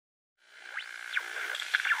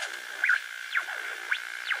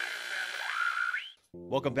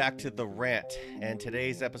Welcome back to the Rant. And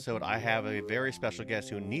today's episode, I have a very special guest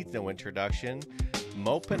who needs no introduction.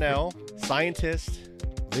 Mo Pinel, scientist,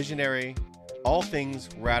 visionary, all things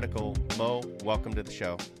radical. Mo, welcome to the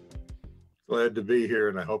show. Glad to be here,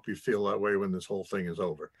 and I hope you feel that way when this whole thing is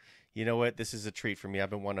over. You know what? This is a treat for me. I've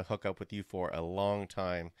been wanting to hook up with you for a long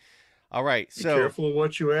time. All right, Be so careful of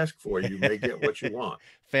what you ask for. You may get what you want.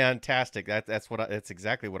 fantastic. That's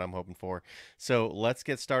exactly what I'm hoping for. So let's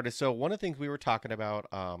get started. So one of the things we were talking about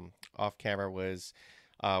off camera was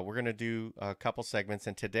we're gonna do a couple segments,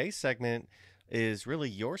 and today's segment is really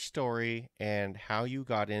your story and how you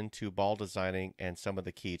got into ball designing and some of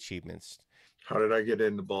the key achievements. How did I get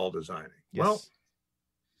into ball designing? Yes. Well,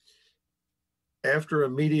 after a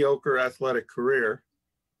mediocre athletic career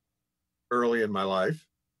early in my life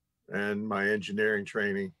and my engineering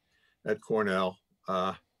training at Cornell,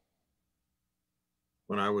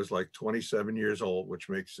 when I was like 27 years old, which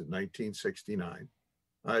makes it 1969,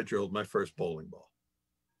 I drilled my first bowling ball.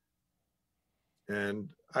 And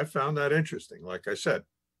I found that interesting. Like I said,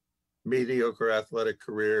 mediocre athletic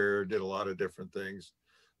career, did a lot of different things,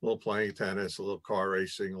 a little playing tennis, a little car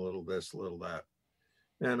racing, a little this, a little that.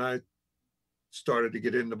 And I started to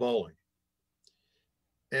get into bowling.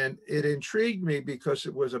 And it intrigued me because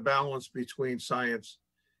it was a balance between science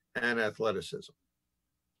and athleticism.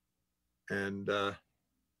 And I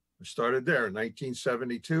started there in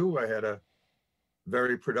 1972. I had a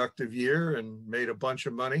very productive year and made a bunch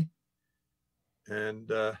of money, and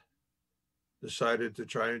decided to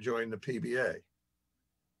try and join the PBA.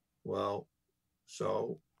 Well,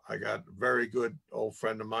 so I got a very good old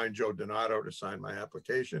friend of mine, Joe Donato, to sign my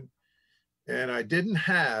application. And I didn't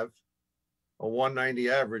have a 190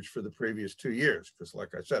 average for the previous 2 years because,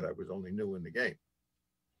 like I said, I was only new in the game.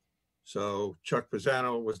 So Chuck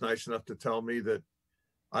Pisano was nice enough to tell me that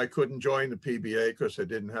I couldn't join the PBA because I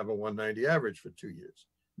didn't have a 190 average for 2 years.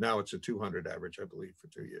 Now it's a 200 average, I believe, for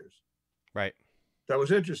 2 years. Right. That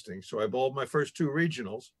was interesting. So I bowled my first two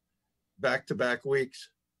regionals back-to-back weeks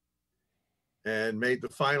and made the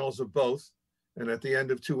finals of both. And at the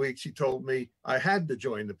end of 2 weeks, he told me I had to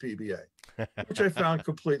join the PBA, which I found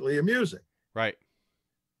completely amusing. Right.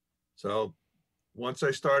 So once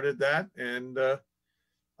I started that, and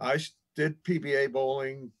I did PBA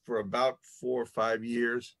bowling for about 4 or 5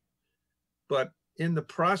 years, but in the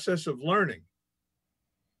process of learning,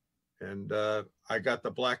 and I got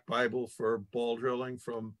the Black Bible for ball drilling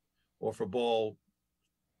for ball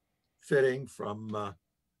fitting from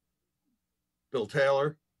Bill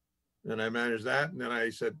Taylor, and I managed that. And then I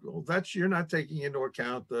said, well, you're not taking into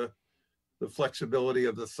account the flexibility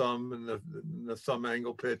of the thumb and the thumb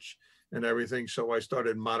angle pitch and everything. So I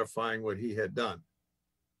started modifying what he had done.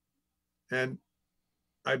 And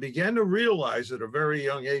I began to realize at a very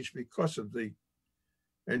young age, because of the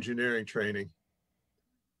engineering training,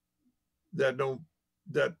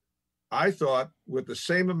 that I thought with the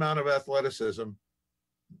same amount of athleticism,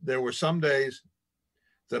 there were some days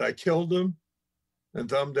that I killed them and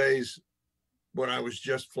some days when I was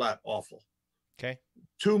just flat awful. Okay.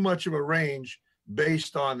 Too much of a range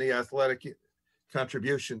based on the athletic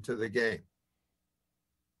contribution to the game.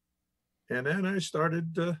 And then I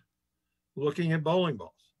started looking at bowling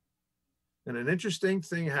balls. And an interesting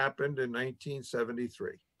thing happened in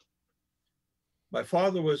 1973. My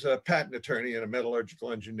father was a patent attorney and a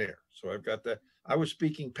metallurgical engineer. So I've got that. I was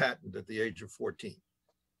speaking patent at the age of 14.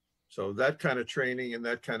 So that kind of training and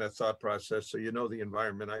that kind of thought process. So you know the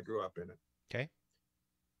environment I grew up in it. Okay.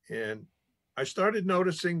 And I started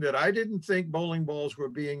noticing that I didn't think bowling balls were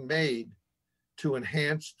being made to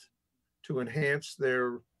enhance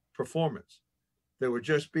their performance. They were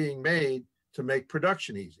just being made to make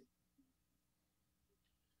production easy.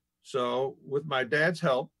 So with my dad's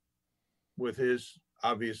help, with his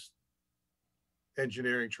obvious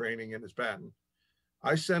engineering training and his patent,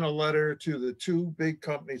 I sent a letter to the two big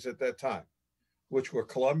companies at that time, which were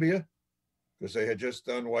Columbia, because they had just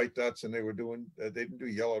done white dots and they didn't do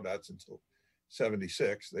yellow dots until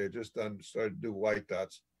 76. They had just started to do white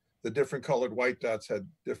dots. The different colored white dots had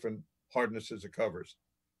different hardnesses of covers.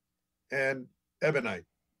 And Ebonite.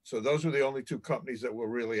 So those were the only two companies that were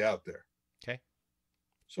really out there. Okay.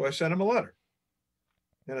 So I sent them a letter.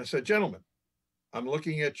 And I said, gentlemen, I'm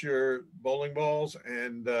looking at your bowling balls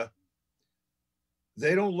and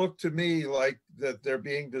they don't look to me like that they're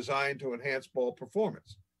being designed to enhance ball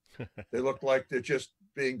performance. They look like they're just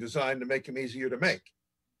being designed to make them easier to make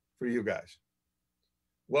for you guys.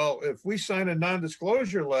 Well, if we sign a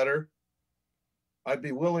non-disclosure letter, I'd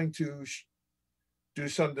be willing to do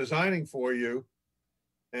some designing for you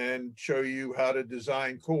and show you how to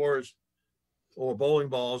design cores or bowling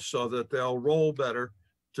balls so that they'll roll better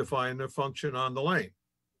to find a function on the lane.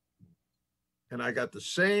 And I got the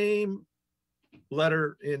same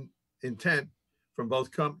letter in intent from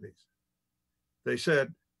both companies. They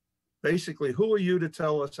said, basically, who are you to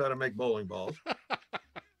tell us how to make bowling balls?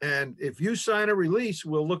 And if you sign a release,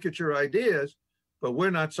 we'll look at your ideas, but we're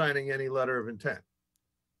not signing any letter of intent.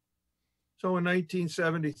 So in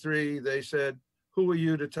 1973, they said, who are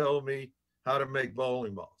you to tell me how to make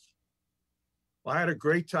bowling balls? Well, I had a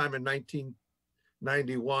great time in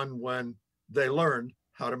 1991 when they learned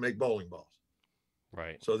how to make bowling balls.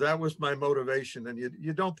 Right. So that was my motivation. And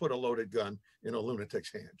you don't put a loaded gun in a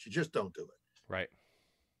lunatic's hands. You just don't do it. Right.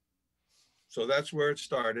 So that's where it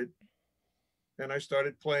started. And I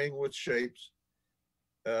started playing with shapes.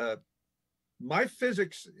 My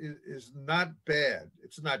physics is not bad.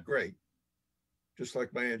 It's not great. Just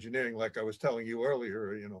like my engineering, like I was telling you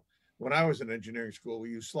earlier, when I was in engineering school,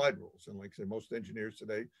 we used slide rules. And like I said, most engineers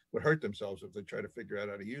today would hurt themselves if they try to figure out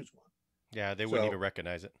how to use one. Yeah, they wouldn't even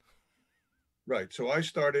recognize it. Right. So I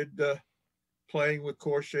started playing with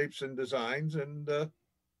core shapes and designs. And the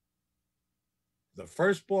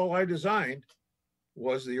first ball I designed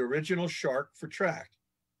was the original shark for track.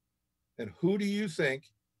 And who do you think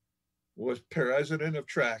was president of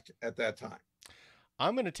track at that time?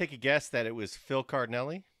 I'm going to take a guess that it was Phil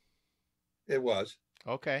Cardinelli. It was.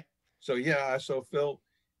 Okay. So, yeah. So Phil,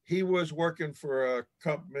 he was working for a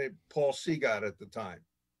company, Paul Seagot at the time,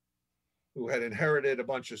 who had inherited a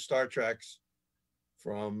bunch of Star Treks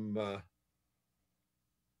from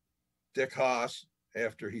Dick Haas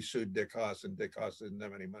after he sued Dick Haas, and Dick Haas didn't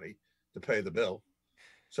have any money to pay the bill.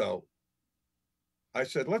 So I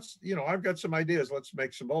said, I've got some ideas. Let's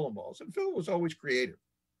make some bowling balls. And Phil was always creative.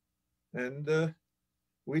 And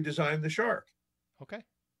we designed the shark. Okay.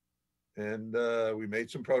 And we made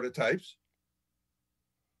some prototypes.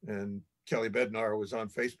 And Kelly Bednar was on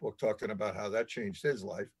Facebook talking about how that changed his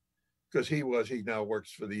life, because he now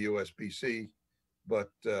works for the USPC, but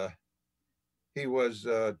he was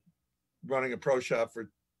running a pro shop for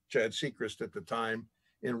Chad Seacrest at the time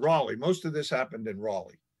in Raleigh. Most of this happened in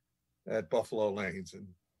Raleigh at Buffalo Lanes, and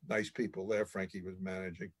nice people there. Frankie was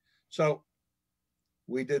managing. So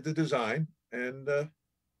we did the design. And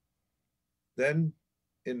then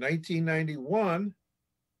in 1991,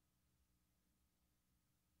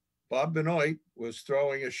 Bob Benoit was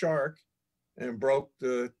throwing a shark and broke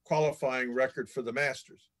the qualifying record for the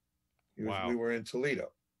Masters. Wow. We were in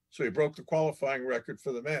Toledo. So he broke the qualifying record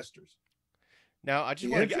for the Masters. Now,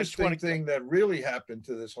 the interesting thing that really happened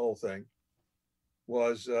to this whole thing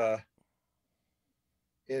was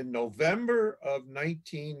in November of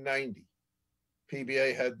 1990,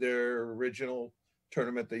 PBA had their original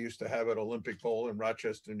tournament they used to have at Olympic Bowl in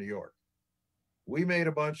Rochester, New York. We made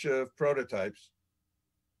a bunch of prototypes,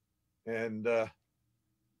 and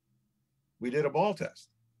we did a ball test.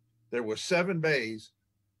 There were 6 bays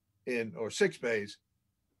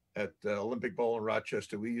at Olympic Bowl in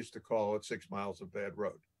Rochester. We used to call it 6 miles of bad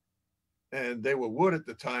road. And they were wood at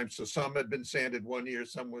the time, so some had been sanded one year,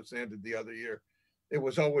 some were sanded the other year. It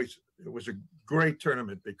was a great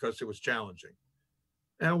tournament because it was challenging.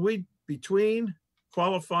 And between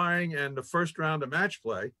qualifying and the first round of match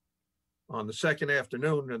play on the second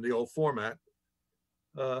afternoon in the old format,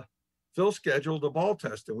 Phil scheduled a ball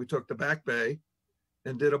test, and we took the back bay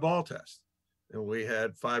and did a ball test. And we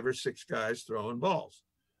had 5 or 6 guys throwing balls.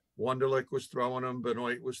 Wunderlich was throwing them.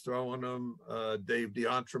 Benoit was throwing them. Dave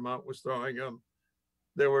D'Entremont was throwing them.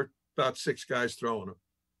 There were about 6 guys throwing them.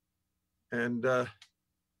 And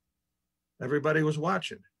everybody was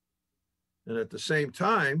watching. And at the same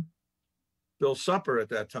time, Bill Supper at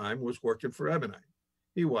that time was working for Ebonite.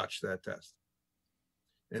 He watched that test.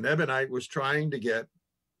 And Ebonite was trying to get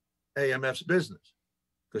AMF's business,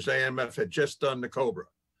 because AMF had just done the Cobra,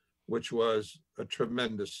 which was a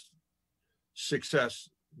tremendous success.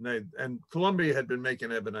 And Columbia had been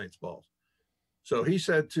making Ebonite's balls. So he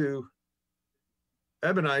said to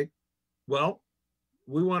Ebonite, well,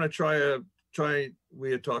 we want to try,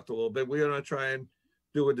 we had talked a little bit, we want to try and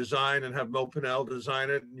do a design and have Mo Pinel design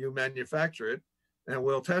it, and you manufacture it, and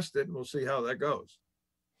we'll test it and we'll see how that goes.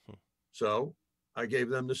 So I gave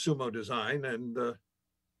them the sumo design, and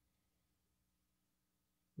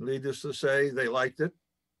needless to say, they liked it.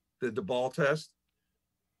 Did the ball test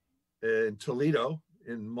in Toledo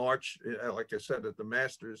in March. Like I said, at the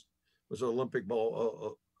Masters was Olympic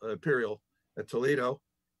Bowl, Imperial at Toledo,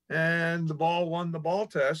 and the ball won the ball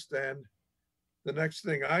test. And the next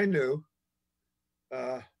thing I knew,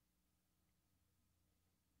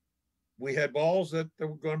 we had balls that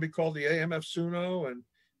were going to be called the AMF Suno, and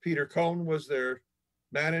Peter Cohn was their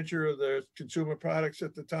manager of the consumer products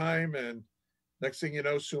at the time, and Next thing you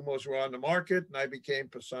know, sumos were on the market, and I became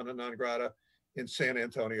persona non grata in San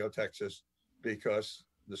Antonio, Texas, because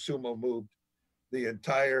the sumo moved the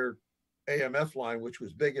entire AMF line, which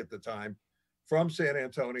was big at the time, from San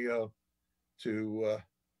Antonio to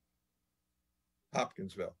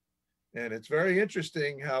Hopkinsville. And it's very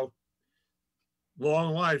interesting how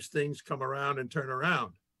long lives things come around and turn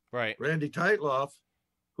around. Right. Randy Teitloff,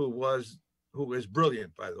 who is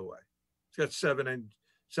brilliant, by the way. He's got seven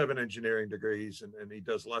engineering degrees, and he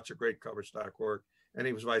does lots of great cover stock work. And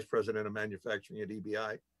he was vice president of manufacturing at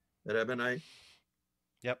EBI at Ebonite.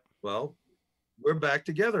 Yep. Well, we're back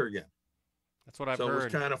together again. That's what I've heard. So it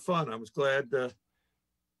was kind of fun. I was glad.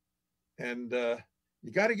 And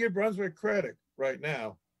you got to give Brunswick credit right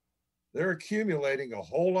now. They're accumulating a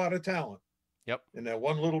whole lot of talent. Yep. In that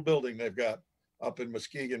one little building they've got up in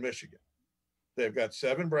Muskegon, Michigan. They've got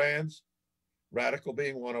 7 brands, Radical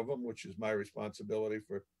being one of them, which is my responsibility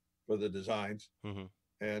for the designs. Mm-hmm.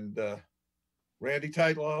 And Randy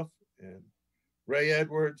Teitloff and Ray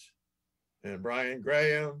Edwards and Brian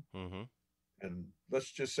Graham. Mm-hmm. And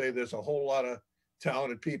let's just say there's a whole lot of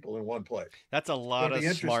talented people in one place. That's a lot of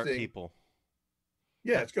smart people.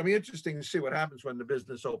 Yeah, it's going to be interesting to see what happens when the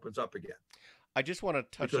business opens up again. I just want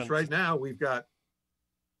to touch because right now we've got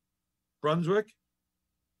Brunswick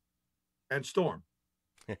and Storm.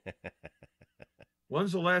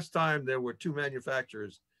 When's the last time there were 2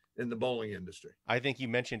 manufacturers in the bowling industry? I think you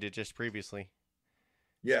mentioned it just previously.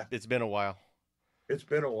 Yeah. It's been a while. It's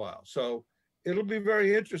been a while. So it'll be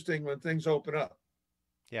very interesting when things open up.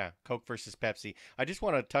 Yeah, Coke versus Pepsi. I just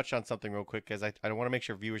want to touch on something real quick because I want to make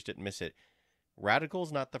sure viewers didn't miss it.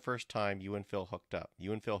 Radical's not the first time you and Phil hooked up.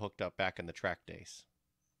 You and Phil hooked up back in the track days.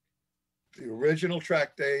 The original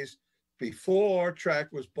track days before track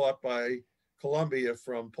was bought by Columbia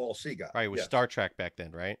from Paul Seagot. Right, it was Star Trek back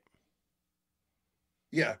then, right?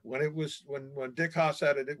 Yeah, when Dick Haas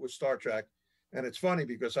had it, it was Star Trek. And it's funny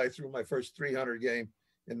because I threw my first 300 game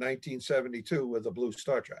in 1972 with a blue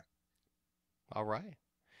Star Trek. All right.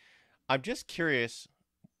 I'm just curious,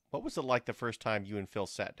 what was it like the first time you and Phil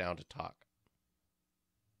sat down to talk?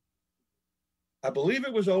 I believe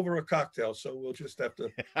it was over a cocktail, so we'll just have to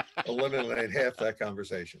eliminate half that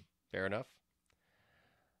conversation. Fair enough.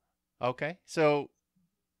 Okay, so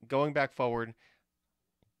going back forward,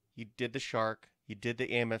 you did the Shark, you did the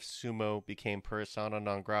AMF Sumo, became persona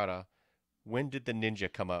non grata. When did the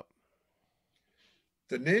Ninja come up?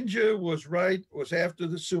 The Ninja was after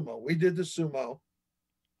the Sumo. We did the Sumo,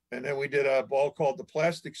 and then we did a ball called the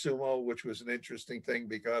Plastic Sumo, which was an interesting thing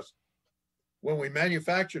because when we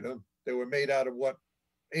manufactured them, they were made out of what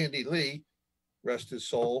Andy Lee, rest his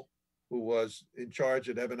soul, who was in charge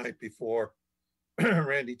at Ebonite before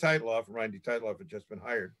Randy Teitloff. Randy Teitloff had just been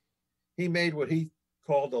hired. He made what he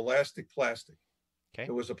called elastic plastic. Okay.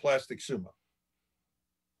 It was a plastic sumo.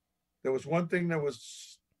 There was one thing that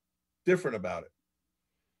was different about it.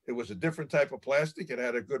 It was a different type of plastic. It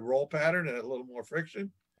had a good roll pattern and a little more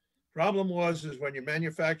friction. Problem was when you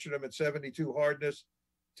manufactured them at 72 hardness,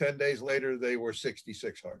 10 days later, they were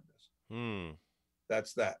 66 hardness.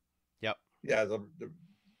 That's that. Yep. Yeah, the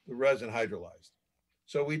resin hydrolyzed.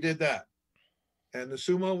 So we did that. And the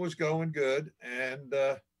Sumo was going good. And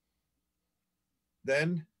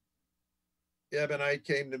then Ebonite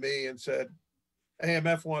came to me and said,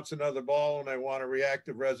 AMF wants another ball and I want a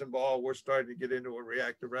reactive resin ball. We're starting to get into a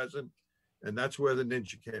reactive resin. And that's where the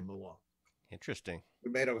Ninja came along. Interesting.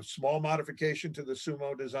 We made a small modification to the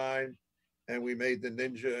Sumo design and we made the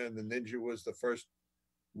Ninja, and the Ninja was the first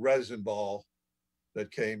resin ball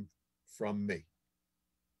that came from me.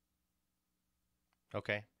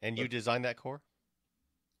 Okay. And you designed that core?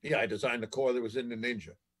 Yeah, I designed the core that was in the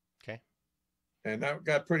Ninja. Okay. And that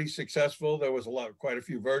got pretty successful. There was quite a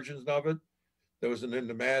few versions of it. There was an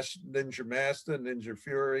Ninja Master, Ninja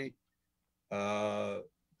Fury, the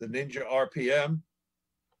Ninja RPM,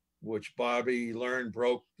 which Bobby Learn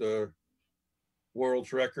broke the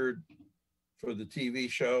world's record for the TV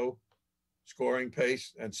show scoring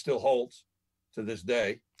pace and still holds to this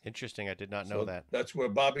day. Interesting. I did not know that. That's where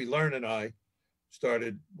Bobby Learn and I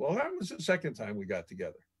started. Well, that was the second time we got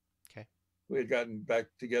together. Okay. We had gotten back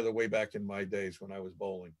together way back in my days when I was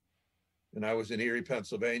bowling. And I was in Erie,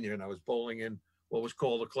 Pennsylvania, and I was bowling in what was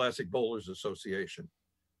called the Classic Bowlers Association.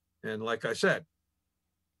 And like I said,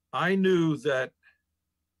 I knew that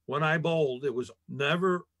when I bowled, it was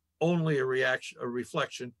never only a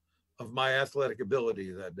reflection of my athletic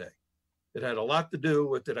ability that day. It had a lot to do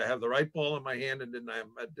with, did I have the right ball in my hand and did I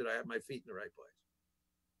have my feet in the right place?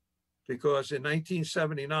 Because in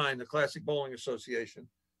 1979, the Classic Bowling Association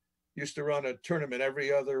used to run a tournament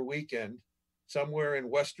every other weekend somewhere in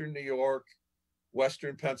Western New York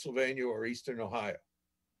Western Pennsylvania or Eastern Ohio.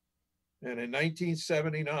 And in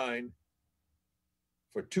 1979,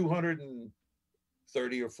 for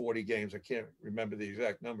 230 or 40 games, I can't remember the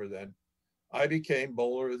exact number then, I became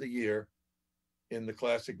Bowler of the Year in the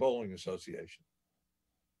Classic Bowling Association.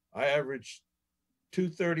 I averaged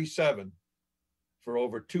 237 for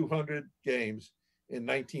over 200 games in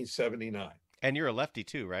 1979. And you're a lefty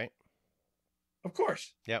too, right? Of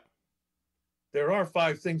course. Yep. There are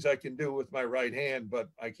 5 things I can do with my right hand, but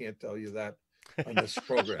I can't tell you that on this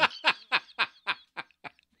program.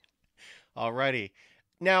 Alrighty.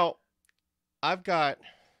 Now, I've got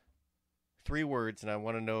 3 words, and I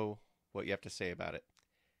want to know what you have to say about it.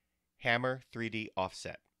 Hammer 3D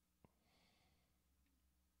offset.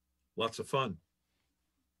 Lots of fun.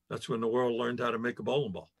 That's when the world learned how to make a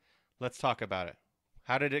bowling ball. Let's talk about it.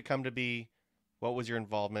 How did it come to be? What was your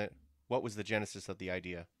involvement? What was the genesis of the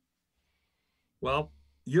idea? Well,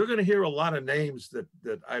 you're going to hear a lot of names that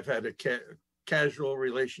I've had a casual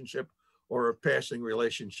relationship or a passing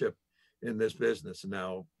relationship in this business.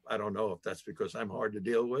 Now, I don't know if that's because I'm hard to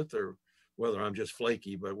deal with or whether I'm just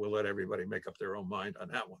flaky, but we'll let everybody make up their own mind on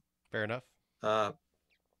that one. Fair enough. At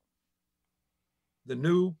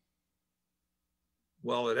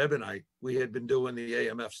Ebonite, we had been doing the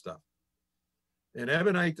AMF stuff. And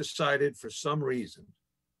Ebonite decided for some reason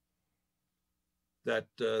that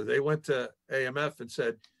they went to AMF and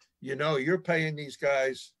said, you know, you're paying these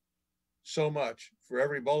guys so much for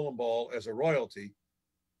every bowling ball as a royalty,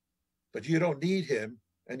 but you don't need him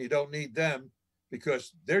and you don't need them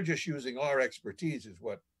because they're just using our expertise, is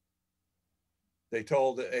what they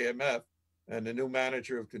told the AMF. And the new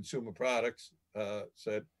manager of consumer products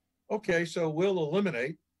said, okay, so we'll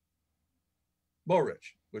eliminate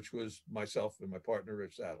Rich, which was myself and my partner,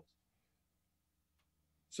 Rich Saddles.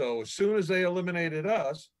 So as soon as they eliminated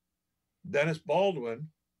us, Dennis Baldwin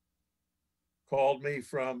called me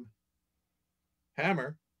from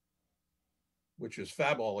Hammer, which was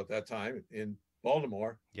Faball at that time in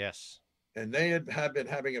Baltimore. Yes. And they had been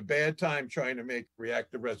having a bad time trying to make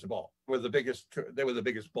reactive resin ball. They were the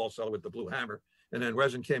biggest ball seller with the blue hammer. And then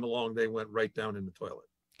resin came along, they went right down in the toilet.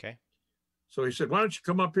 Okay. So he said, why don't you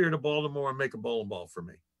come up here to Baltimore and make a bowling ball for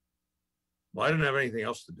me? Well, I didn't have anything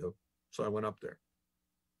else to do. So I went up there.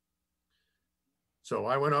 So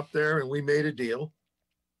I went up there and we made a deal.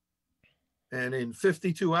 And in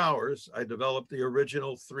 52 hours, I developed the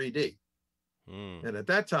original 3D. And at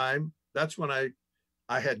that time, that's when I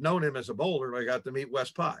had known him as a bowler. I got to meet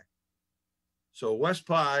Wes Pye. So Wes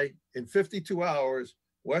Pye, in 52 hours,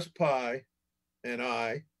 Wes Pye and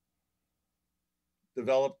I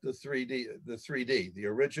developed the 3D, the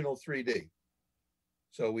original 3D.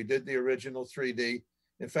 So we did the original 3D.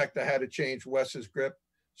 In fact, I had to change Wes's grip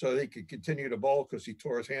so he could continue to bowl because he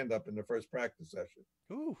tore his hand up in the first practice session.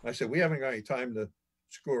 Ooh. I said, we haven't got any time to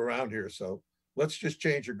screw around here. So let's just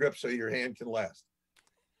change your grip so your hand can last.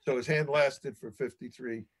 So his hand lasted for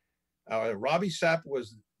 53 hours. Robbie Sapp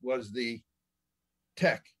was the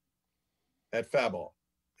tech at Faball,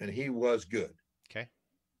 and he was good. Okay.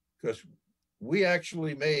 Because we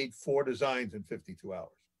actually made 4 designs in 52 hours.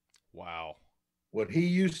 Wow. What he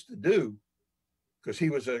used to do, because he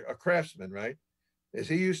was a craftsman, right, is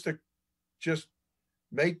he used to just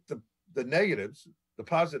make the negatives, the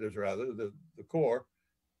positives rather, the core,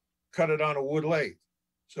 cut it on a wood lathe.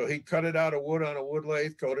 So he cut it out of wood on a wood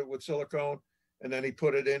lathe, coat it with silicone, and then he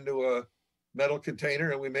put it into a metal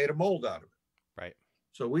container and we made a mold out of it. Right.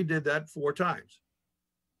 So we did that 4 times.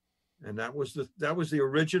 And that was the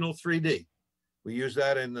original 3D. We used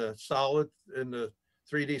that in the solid, in the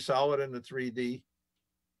 3D solid and the 3D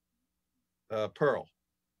pearl.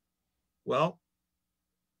 Well,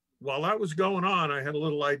 while that was going on, I had a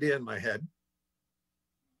little idea in my head.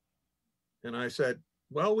 And I said,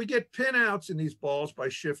 well, we get pinouts in these balls by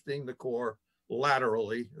shifting the core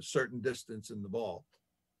laterally a certain distance in the ball.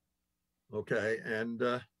 Okay.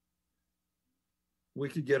 And we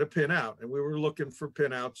could get a pin out. And we were looking for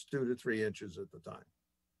pinouts 2 to 3 inches at the time.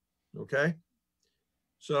 Okay.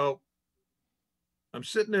 So I'm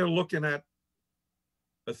sitting there looking at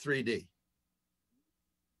a 3D.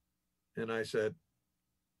 And I said,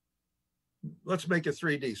 let's make a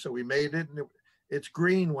 3D. So we made it, and it's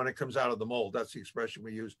green when it comes out of the mold. That's the expression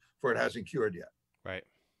we use for it hasn't cured yet. Right.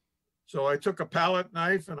 So I took a palette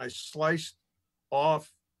knife and I sliced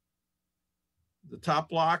off the top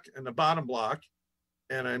block and the bottom block,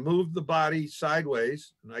 and I moved the body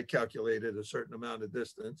sideways, and I calculated a certain amount of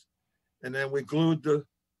distance. And then we glued the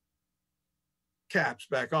caps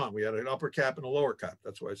back on. We had an upper cap and a lower cap.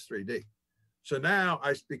 That's why it's 3D. So now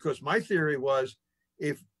because my theory was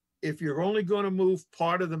if you're only going to move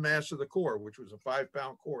part of the mass of the core, which was a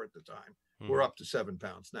 5-pound core at the time, We're up to 7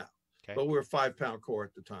 pounds now, Okay. but we were 5-pound core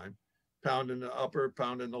at the time, pound in the upper,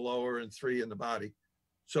 pound in the lower, and 3 in the body.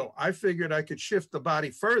 So I figured I could shift the body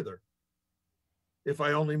further if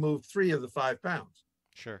I only moved 3 of the 5 pounds.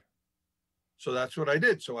 Sure. So that's what I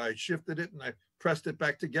did. So I shifted it and I pressed it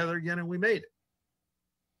back together again, and we made it.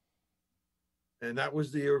 And that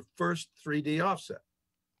was the first 3D offset.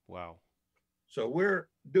 Wow. So we're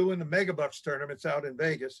doing the Megabucks tournaments out in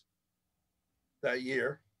Vegas that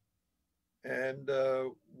year. And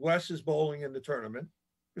Wes is bowling in the tournament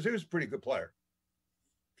because he was a pretty good player.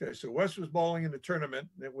 Okay, so Wes was bowling in the tournament,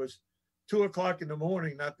 and it was 2 o'clock in the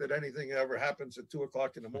morning. Not that anything ever happens at 2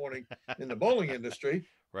 o'clock in the morning in the bowling industry.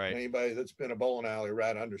 Right. Anybody that's been a bowling alley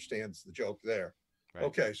rat understands the joke there. Right.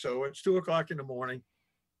 Okay, so it's 2 o'clock in the morning,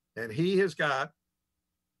 and he has got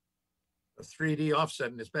a 3D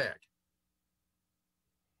offset in his bag.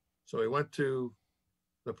 So he went to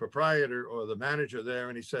the proprietor or the manager there,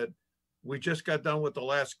 and he said, we just got done with the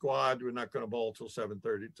last squad. We're not going to bowl till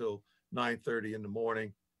 7:30, till 9:30 in the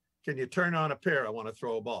morning. Can you turn on a pair? I want to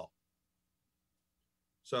throw a ball.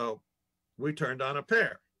 So we turned on a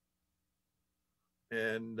pair.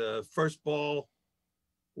 And first ball,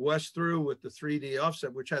 Wes threw with the 3D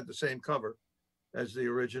offset, which had the same cover as the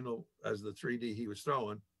original, as the 3D he was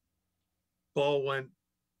throwing. Ball went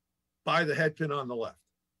by the head pin on the left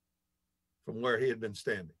from where he had been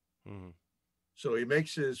standing. Mm-hmm. So he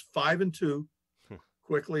makes his 5 and 2,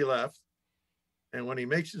 quickly left. And when he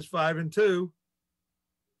makes his 5 and 2,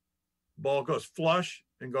 ball goes flush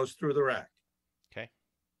and goes through the rack. Okay.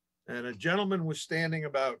 And a gentleman was standing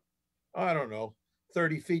about, I don't know,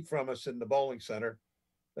 30 feet from us in the bowling center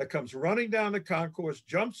that comes running down the concourse,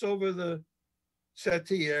 jumps over the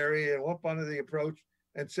settee area and up onto the approach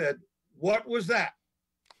and said, "What was that?"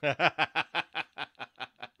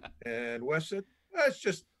 And Wes said, "It's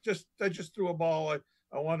just I just threw a ball.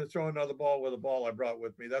 I wanted to throw another ball with a ball I brought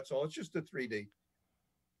with me. That's all. It's just a 3D."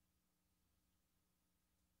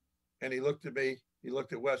 And he looked at me, he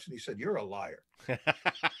looked at Wes, and he said, "You're a liar."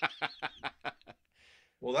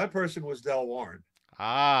 Well, that person was Del Warren.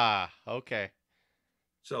 Ah, okay.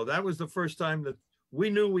 So that was the first time that we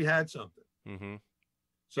knew we had something. Mm-hmm.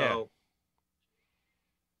 So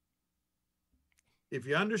if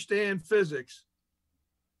you understand physics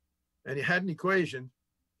and you had an equation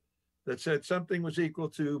that said something was equal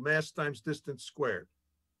to mass times distance squared,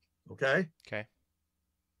 okay? Okay.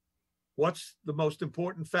 What's the most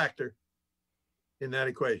important factor in that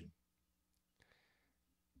equation?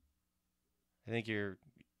 I think are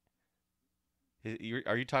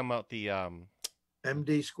you talking about the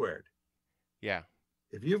MD squared. Yeah.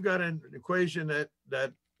 If you've got an equation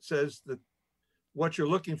that says that what you're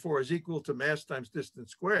looking for is equal to mass times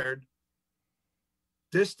distance squared,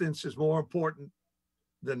 distance is more important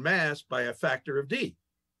than mass by a factor of D.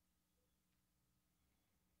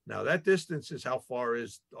 Now that distance is how far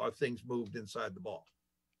are things moved inside the ball.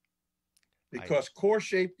 Because core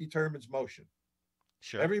shape determines motion.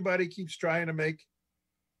 Sure. Everybody keeps trying to make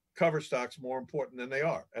cover stocks more important than they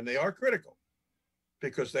are. And they are critical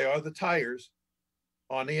because they are the tires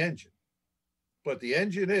on the engine. But the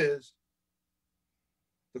engine is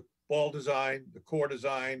the ball design, the core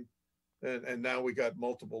design, and now we got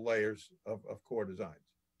multiple layers of core designs.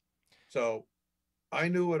 So I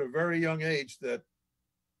knew at a very young age that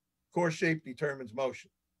core shape determines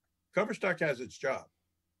motion. Cover stock has its job.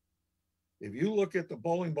 If you look at the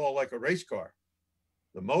bowling ball like a race car,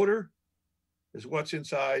 the motor is what's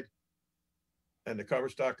inside and the cover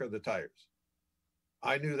stock are the tires.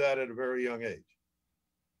 I knew that at a very young age.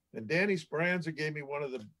 And Danny Speranza gave me one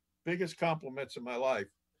of the biggest compliments of my life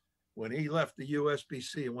when he left the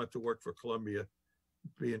USBC and went to work for Columbia,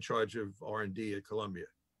 be in charge of R&D at Columbia.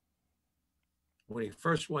 When he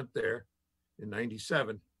first went there in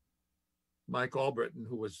 97, Mike Albritton,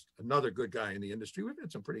 who was another good guy in the industry, we've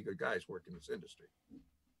had some pretty good guys work in this industry,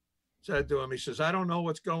 said to him, he says, "I don't know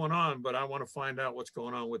what's going on, but I want to find out what's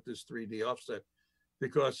going on with this 3D offset."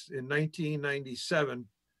 Because in 1997,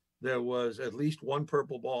 there was at least one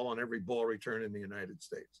purple ball on every ball return in the United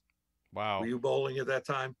States. Wow. Were you bowling at that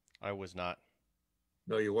time? I was not.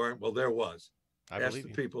 No, you weren't? Well, there was. Ask the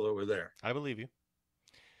people that were there. I believe you.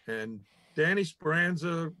 And Danny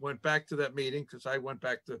Speranza went back to that meeting because I went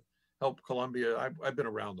back to help Columbia. I've been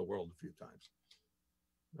around the world a few times.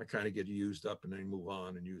 I kind of get used up and then move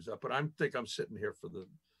on and use up. But I think I'm sitting here for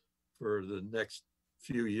the next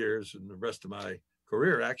few years and the rest of my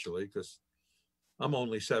career, actually, because I'm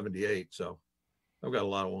only 78. So I've got a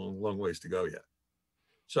long ways to go yet.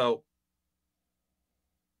 So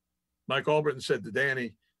Mike Albritton said to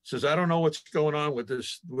Danny, says, "I don't know what's going on with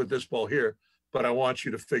this ball here, but I want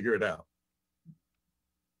you to figure it out."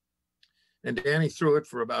 And Danny threw it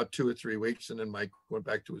for about 2 or 3 weeks, and then Mike went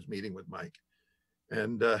back to his meeting with Mike.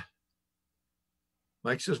 And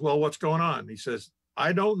Mike says, well, what's going on? He says,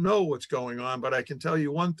 I don't know what's going on, but I can tell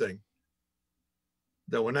you one thing,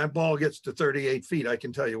 that when that ball gets to 38 feet, I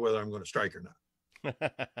can tell you whether I'm going to strike or not.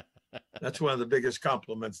 That's one of the biggest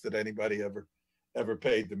compliments that anybody ever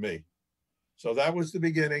paid to me. So that was the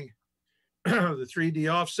beginning. The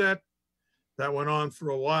 3D offset, that went on for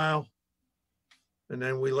a while. And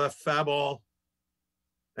then we left Faball,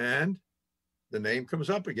 and the name comes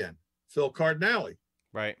up again. Phil Cardinale.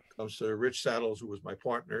 Right. Comes to Rich Saddles, who was my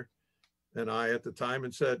partner, and I at the time,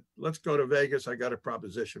 and said, let's go to Vegas. I got a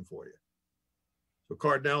proposition for you. So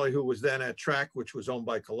Cardinale, who was then at Track, which was owned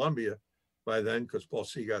by Columbia by then, because Paul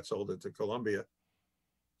C got sold it to Columbia.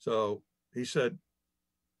 So he said,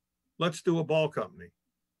 let's do a ball company.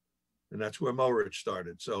 And that's where Mo Rich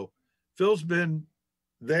started. So Phil's been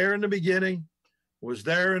there in the beginning, was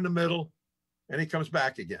there in the middle, and he comes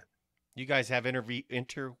back again. You guys have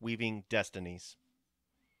interweaving destinies.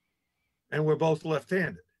 And we're both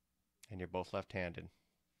left-handed. And you're both left-handed.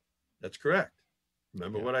 That's correct.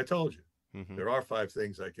 Remember what I told you. Mm-hmm. There are 5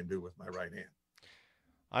 things I can do with my right hand.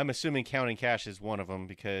 I'm assuming counting cash is one of them,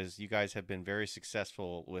 because you guys have been very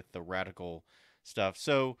successful with the radical stuff.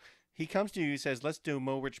 So he comes to you, says, let's do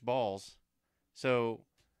Mo Rich balls. So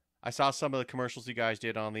I saw some of the commercials you guys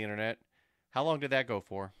did on the internet. How long did that go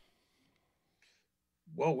for?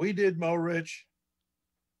 Well, we did Mo Rich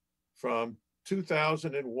from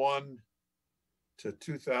 2001 to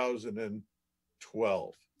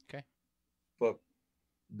 2012. Okay. But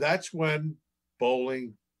that's when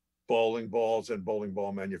bowling balls, and bowling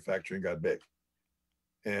ball manufacturing got big.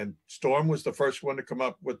 And Storm was the first one to come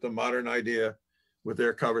up with the modern idea with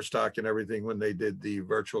their cover stock and everything when they did the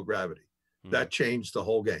virtual gravity. That changed the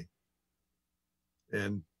whole game.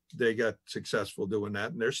 And they got successful doing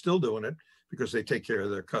that, and they're still doing it because they take care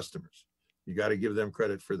of their customers. You got to give them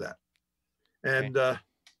credit for that. And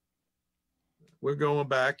we're going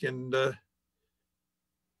back, and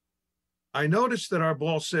I noticed that our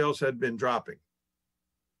ball sales had been dropping.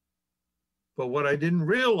 But what I didn't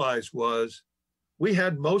realize was we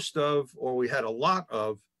had we had a lot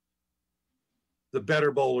of the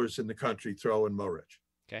better bowlers in the country throwing Mo Rich.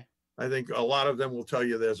 Okay. I think a lot of them will tell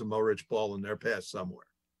you there's a Mo Rich ball in their past somewhere,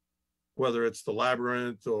 whether it's the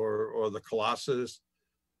Labyrinth or the Colossus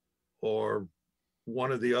or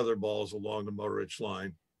one of the other balls along the Mo Rich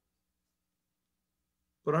line.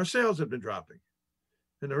 But our sales have been dropping.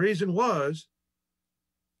 And the reason was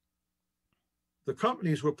the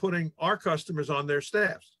companies were putting our customers on their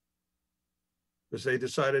staffs, because they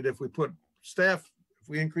decided if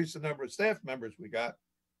we increase the number of staff members we got,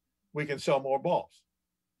 we can sell more balls.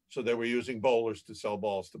 So they were using bowlers to sell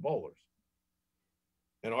balls to bowlers.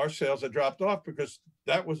 And our sales had dropped off because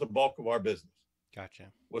that was the bulk of our business.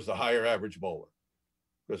 Gotcha. Was the higher average bowler,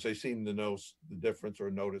 because they seemed to know the difference, or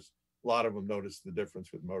a lot of them noticed the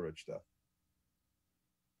difference with Mo Rich stuff.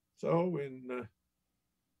 So in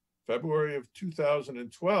February of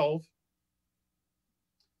 2012,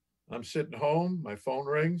 I'm sitting home, my phone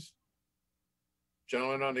rings.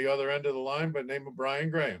 Gentleman on the other end of the line by the name of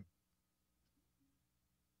Brian Graham.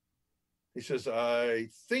 He says, I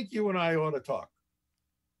think you and I ought to talk.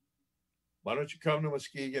 Why don't you come to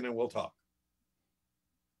Muskegon and we'll talk?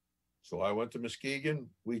 So I went to Muskegon,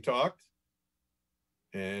 we talked.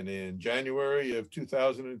 And in January of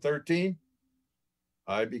 2013,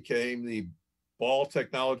 I became the ball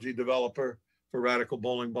technology developer for Radical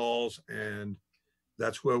Bowling Balls. And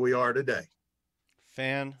that's where we are today.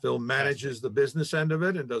 Phil manages the business end of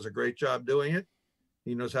it and does a great job doing it.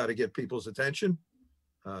 He knows how to get people's attention.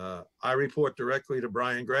 I report directly to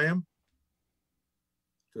Brian Graham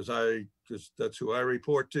because that's who I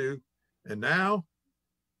report to. And now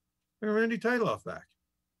we're Randy Titloff back.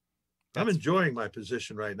 I'm enjoying my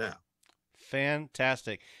position right now.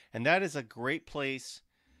 Fantastic. And that is a great place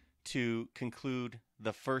to conclude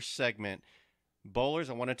the first segment. Bowlers,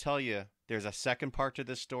 I want to tell you, there's a second part to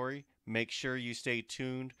this story. Make sure you stay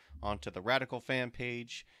tuned onto the Radical fan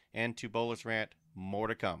page and to Bowlers Rant. More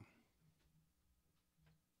to come.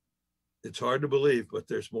 It's hard to believe, but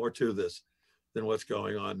there's more to this than what's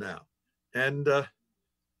going on now. And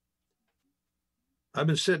I've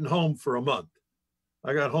been sitting home for a month.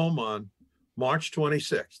 I got home on March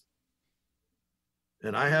 26th.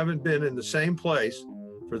 And I haven't been in the same place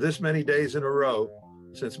for this many days in a row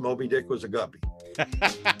since Moby Dick was a guppy.